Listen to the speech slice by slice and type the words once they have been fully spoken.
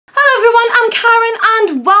Karen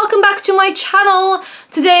and welcome back to my channel.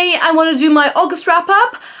 Today I want to do my August wrap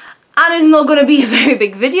up and it's not going to be a very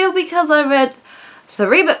big video because I read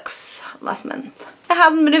 3 books last month. It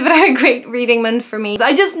hasn't been a very great reading month for me.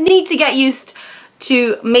 I just need to get used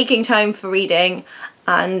to making time for reading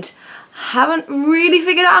and haven't really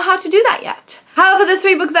figured out how to do that yet. However, the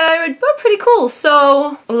 3 books that I read were pretty cool,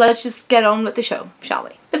 so let's just get on with the show, shall we?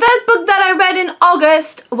 The first book that I read in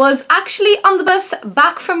August was actually on the bus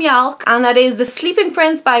back from Yalk, and that is The Sleeping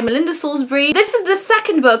Prince by Melinda Salisbury. This is the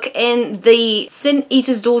second book in the Sin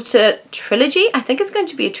Eater's Daughter trilogy. I think it's going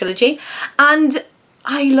to be a trilogy, and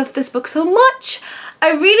I love this book so much.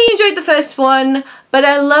 I really enjoyed the first one, but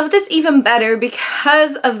I love this even better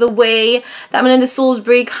because of the way that Melinda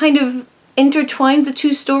Salisbury kind of intertwines the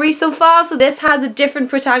 2 stories so far. So this has a different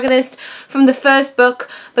protagonist from the first book,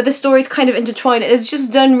 but the stories kind of intertwine. It's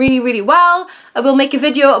just done really well. I will make a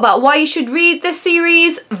video about why you should read this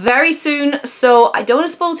series very soon, so I don't want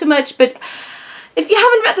to spoil too much, but if you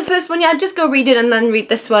haven't read the first one yet, just go read it and then read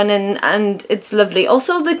this one, and it's lovely.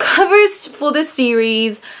 Also, the covers for this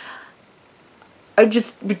series are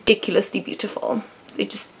just ridiculously beautiful. They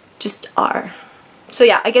just are. So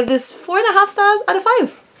yeah, I give this 4.5 stars out of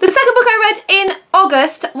 5. The second book I read in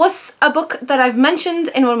August was a book that I've mentioned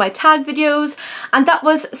in one of my tag videos, and that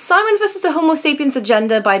was Simon vs. the Homo Sapiens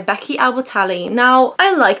Agenda by Becky Albertalli. Now,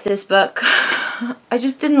 I like this book. I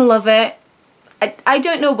just didn't love it. I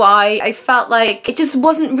don't know why. I felt like it just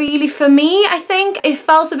wasn't really for me, I think. It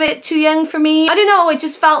felt a bit too young for me. I don't know, it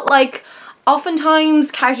just felt like oftentimes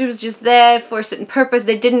characters was just there for a certain purpose.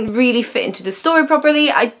 They didn't really fit into the story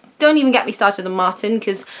properly. Don't even get me started on Martin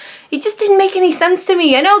because it just didn't make any sense to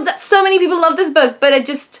me. I know that so many people love this book, but I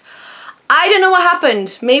don't know what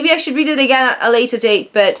happened. Maybe I should read it again at a later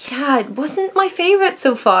date, but yeah, it wasn't my favourite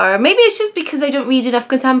so far. Maybe it's just because I don't read enough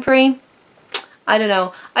contemporary. I don't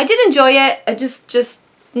know. I did enjoy it. I just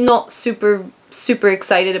not super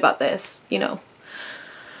excited about this, you know.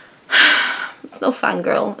 It's no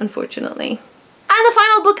fangirl, unfortunately. And the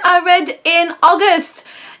final book I read in August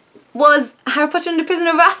was Harry Potter and the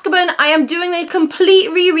Prisoner of Azkaban. I am doing a complete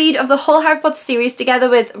reread of the whole Harry Potter series together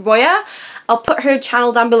with Roya. I'll put her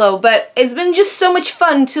channel down below, but it's been just so much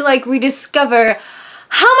fun to like rediscover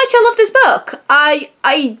how much I love this book. I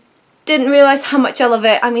didn't realise how much I love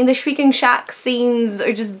it. I mean, the Shrieking Shack scenes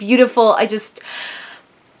are just beautiful. I was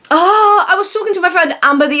talking to my friend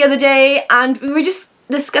Amber the other day and we were just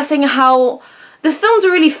discussing how the films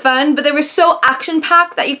were really fun, but they were so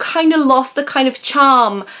action-packed that you kind of lost the kind of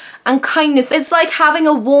charm and kindness. It's like having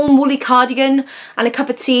a warm woolly cardigan and a cup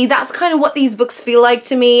of tea. That's kind of what these books feel like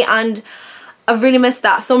to me, and I've really missed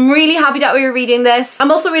that. So I'm really happy that we were reading this. I'm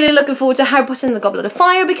also really looking forward to Harry Potter and the Goblet of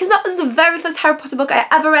Fire because that was the very first Harry Potter book I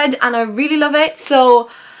ever read and I really love it. So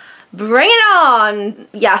bring it on!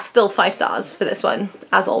 Yeah, still 5 stars for this one,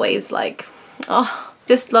 as always. Like, oh,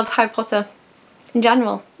 just love Harry Potter in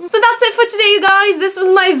general. So that's it for today, you guys. This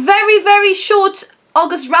was my very short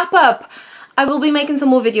August wrap up. I will be making some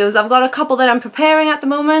more videos. I've got a couple that I'm preparing at the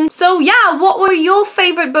moment. So yeah, what were your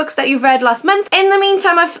favourite books that you've read last month? In the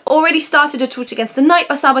meantime, I've already started A Torch Against the Night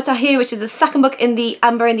by Albertalli, which is the second book in the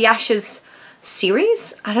Amber in the Ashes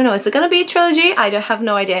series. I don't know, is it going to be a trilogy? I have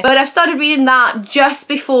no idea. But I've started reading that just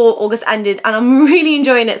before August ended and I'm really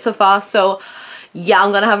enjoying it so far. So yeah,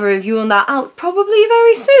 I'm gonna have a review on that out probably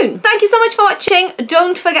very soon. Thank you so much for watching.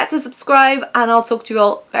 Don't forget to subscribe and I'll talk to you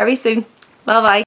all very soon. Bye bye.